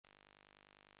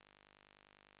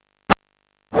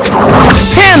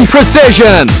and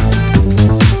precision.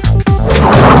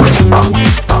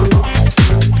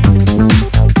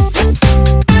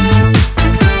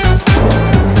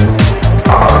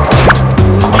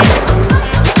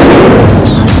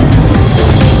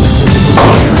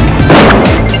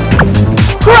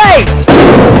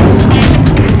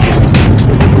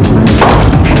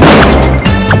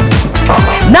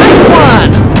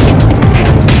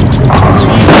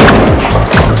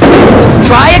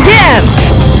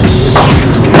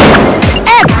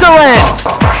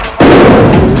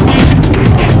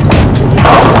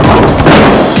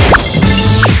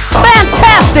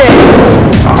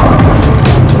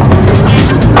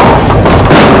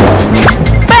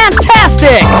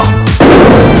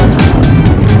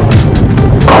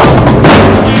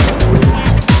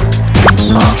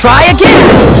 Try again!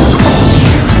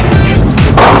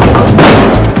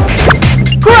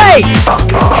 Great!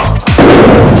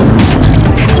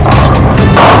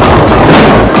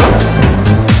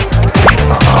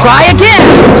 Try again!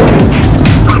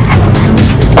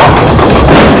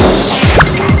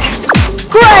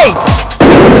 Great!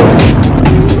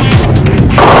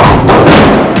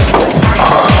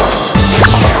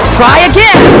 Try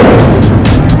again!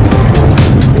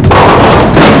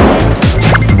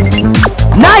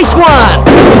 Nice one!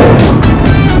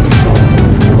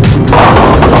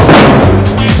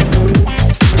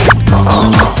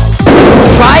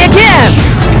 Try again!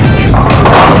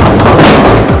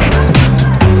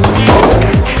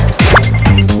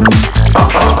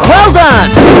 Well done!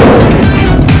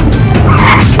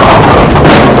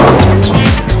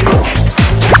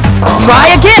 Try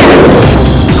again!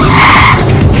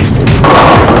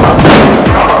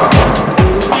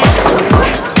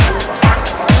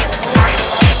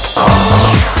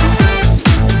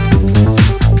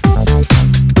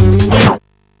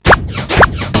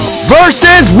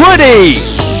 Versus Woody.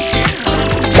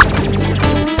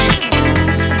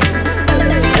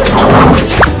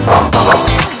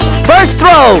 First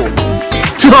throw.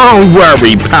 Don't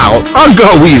worry, pal. I'll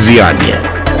go easy on you.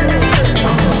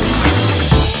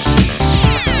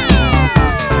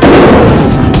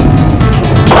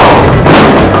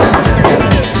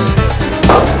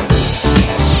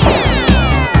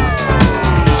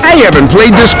 I haven't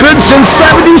played this good since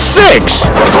 '76.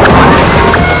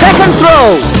 Second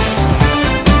throw.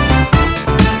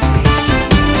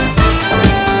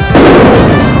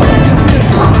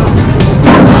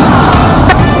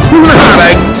 Not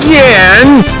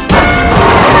again!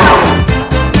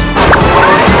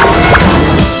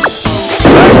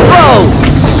 First throw!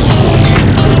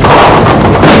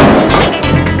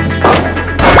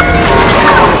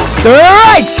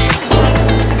 Strike!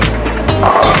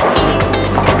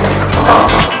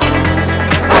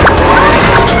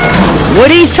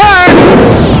 Woody's turn!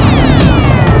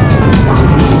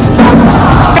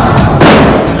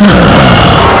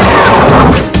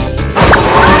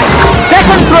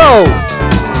 Second throw!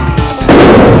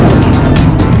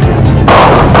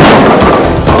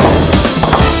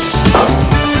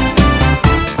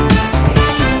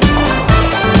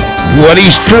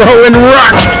 Woody's throwing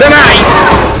rocks tonight!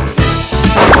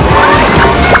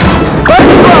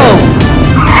 First throw!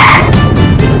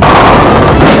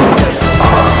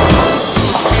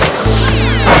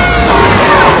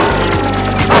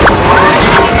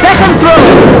 Second throw!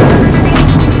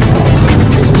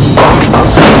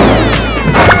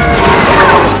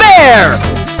 Spare!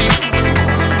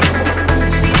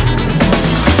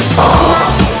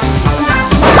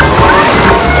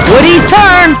 Woody's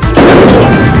turn!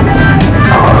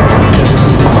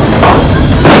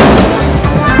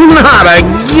 Not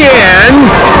again!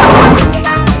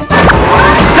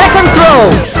 Second throw!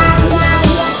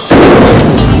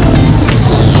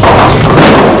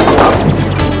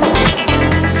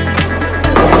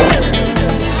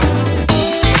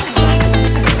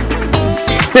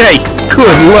 Hey,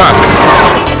 good luck!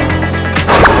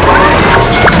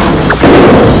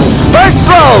 First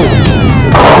throw!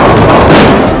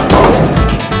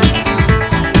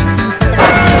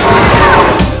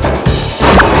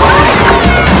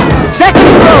 Second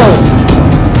throw!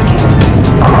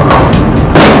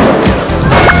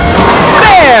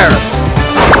 Spare!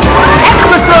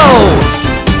 Extra throw!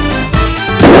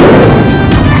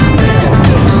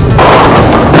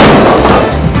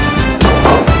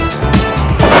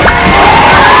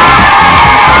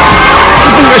 I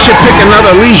think I should pick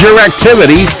another leisure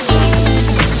activity.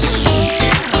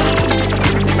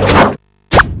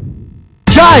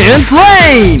 Giant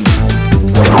Lane!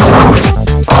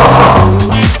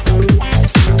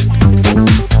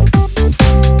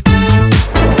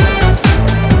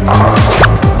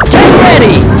 Get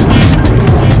ready!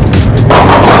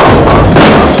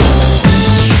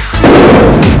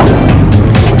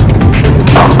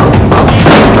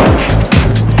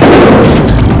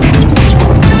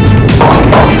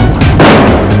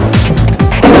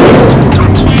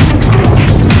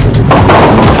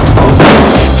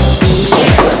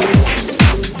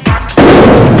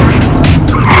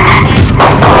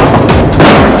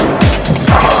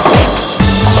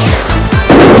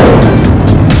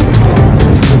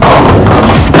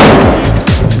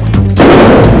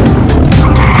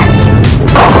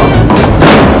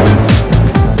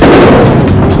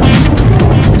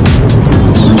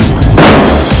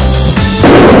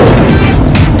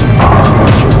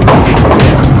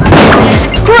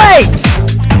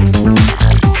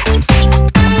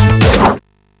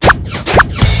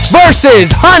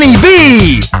 versus Honey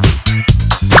Bee.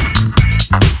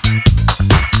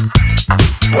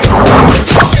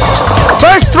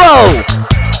 First throw.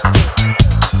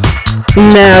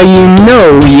 Now you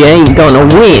know you ain't gonna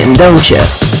win, don't you?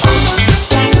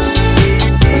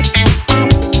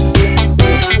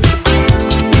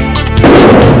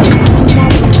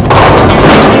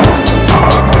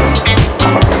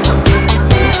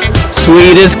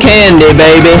 Sweet as candy,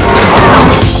 baby.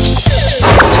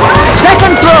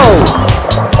 Second throw.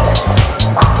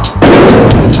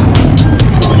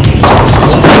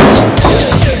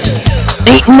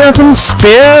 Ain't nothing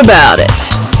spare about it.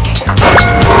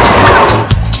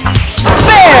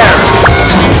 Spare.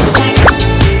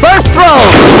 First throw.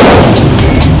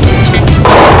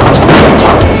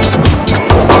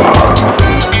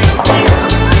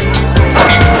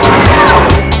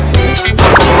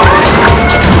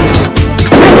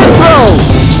 Second throw.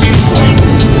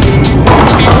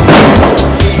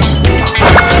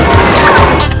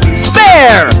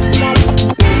 Spare.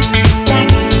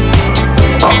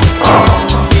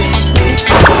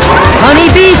 Honey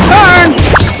Bee's turn.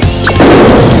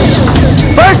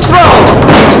 First throw.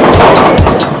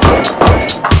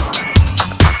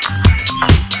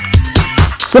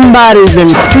 Somebody's been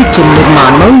freaking with my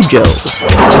mojo.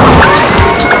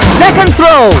 Second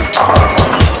throw.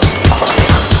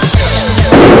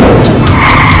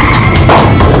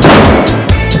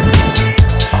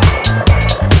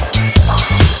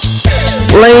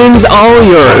 Lane's all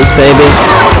yours, baby.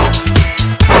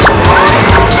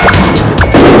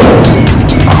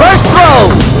 First throw.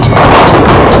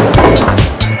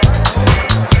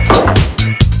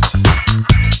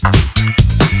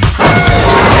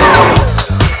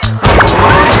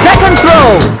 Second throw.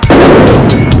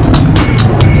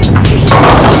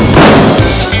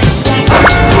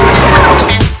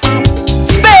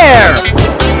 Spare.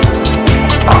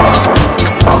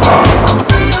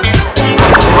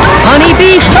 Honey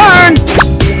Bee's turn.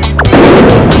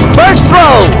 First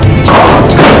throw.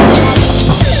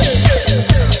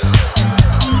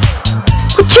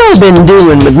 What y'all been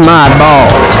doing with my ball?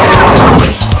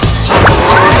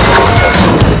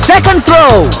 Second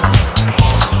throw.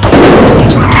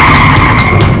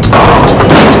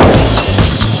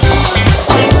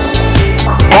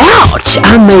 Ouch!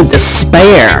 I made the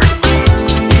spare.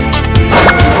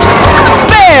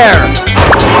 Spare.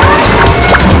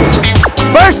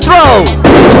 First throw.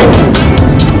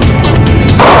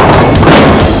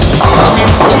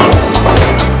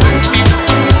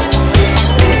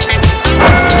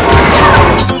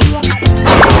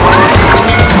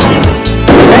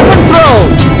 Second throw.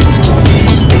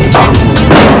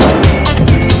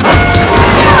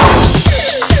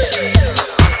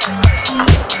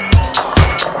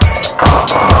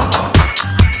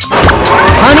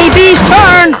 Honey Bee's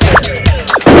turn.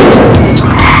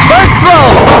 First throw.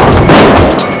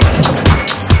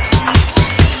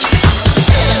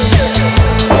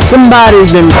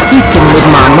 Somebody's been freaking with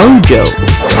my mojo.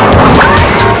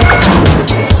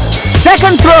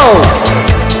 Second throw.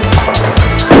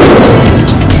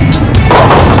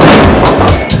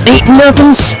 Ain't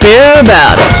nothing spare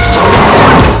about it.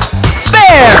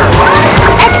 Spare.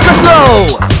 Extra throw.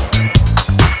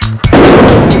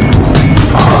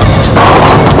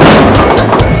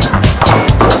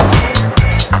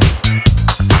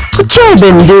 What y'all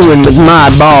been doing with my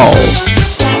ball?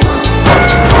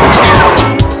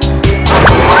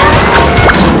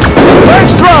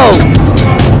 First throw.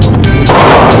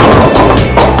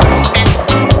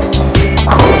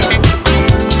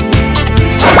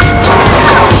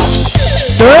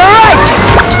 Right.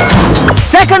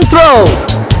 Second throw.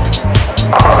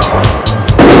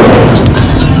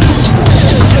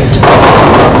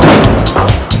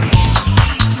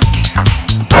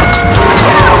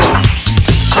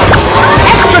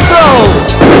 Extra throw.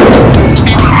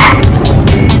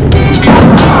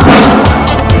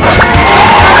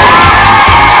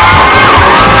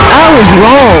 I was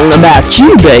wrong about you,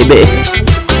 baby.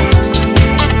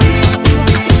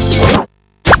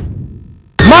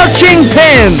 Marching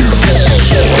pins.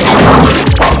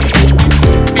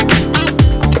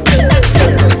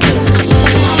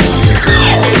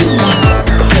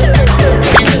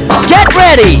 Get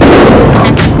ready.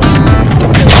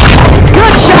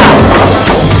 Good shot.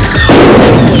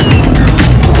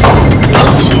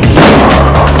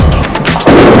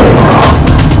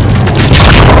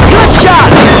 Good shot.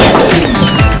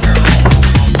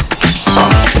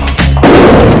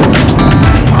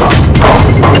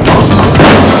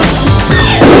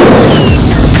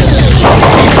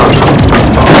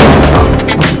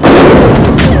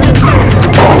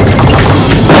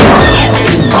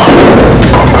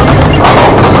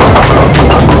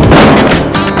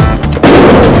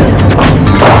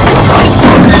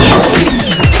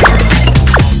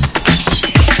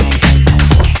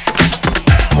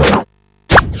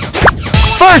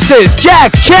 Aces,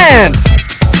 Jack, chance!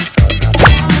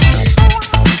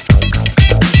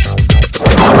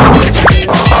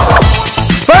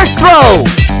 First throw!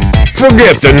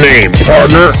 Forget the name,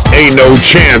 partner. Ain't no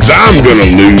chance I'm gonna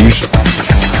lose.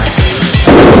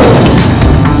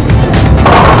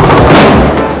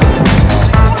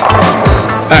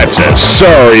 That's a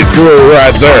sorry throw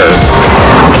right there.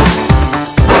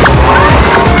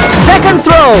 Second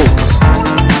throw!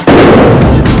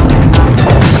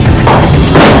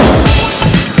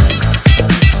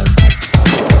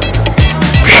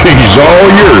 She's all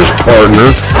yours,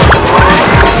 partner.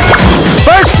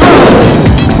 First throw!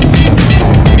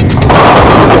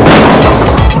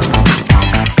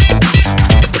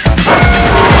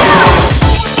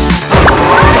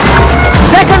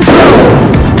 Second throw!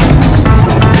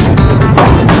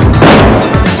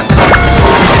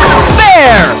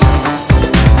 Spare!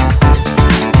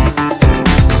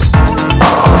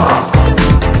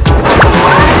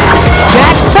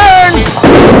 Jack's turn!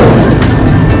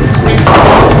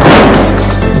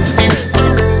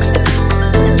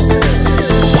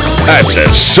 That's a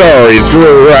sorry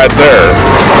throw right there.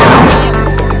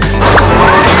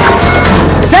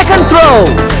 Second throw!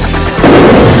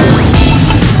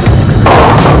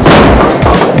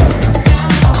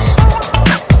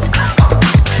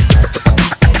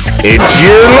 It's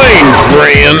your lane,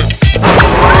 friend.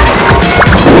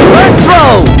 First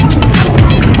throw!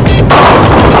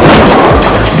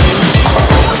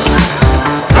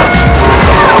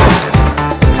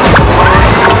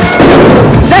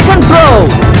 Second throw!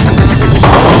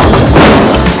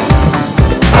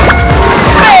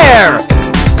 Spare!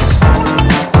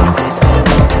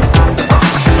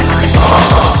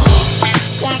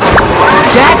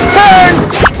 Jack's turn!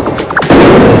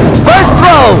 First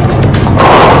throw!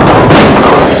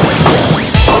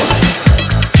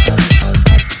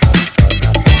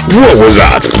 What was I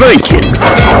thinking?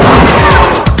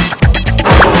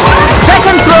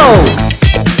 Second throw!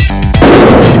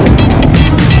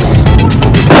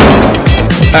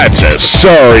 That's a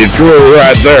sorry throw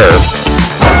right there.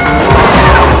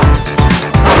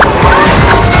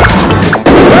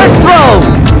 First throw!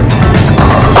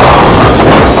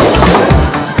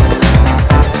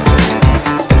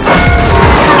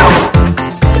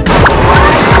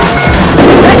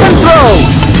 Second throw!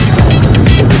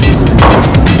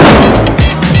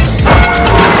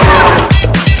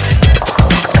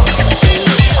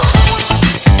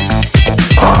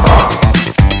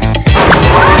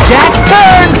 Jack's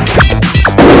turn!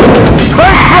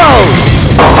 First throw!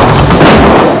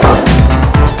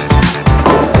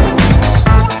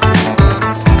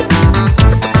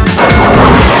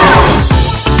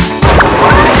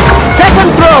 Second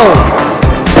throw!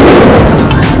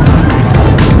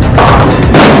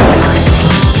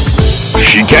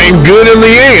 She came good in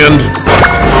the end.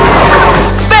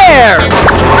 Spare!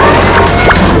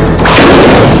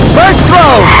 First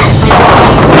throw!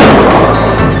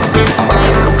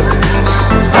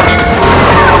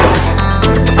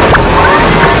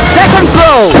 Second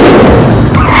throw!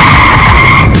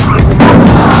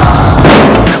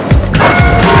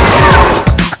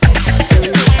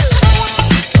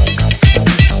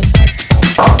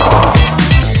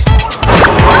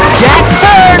 Jack's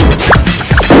turn!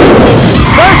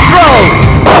 First throw!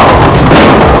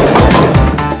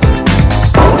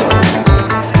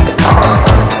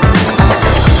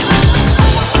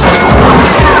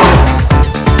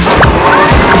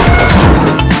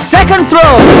 Second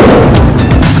throw!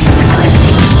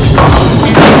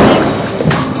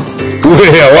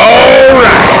 Well, all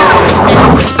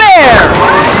right. Spare!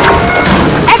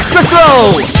 Extra throw!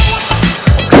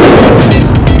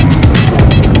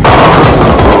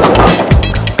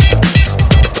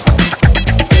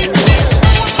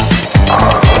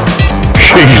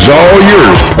 She's all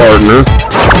yours, partner.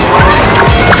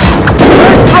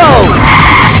 First throw!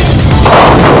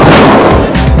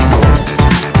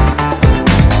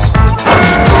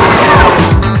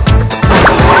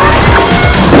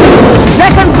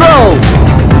 Second throw!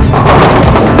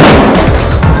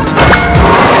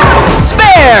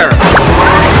 Spare!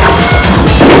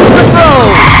 Extra throw!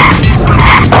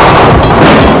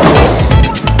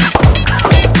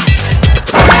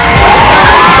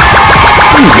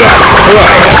 You got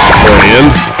class, friend.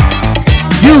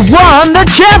 You've won the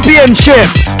championship!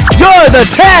 You're the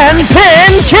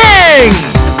 10-Pin King!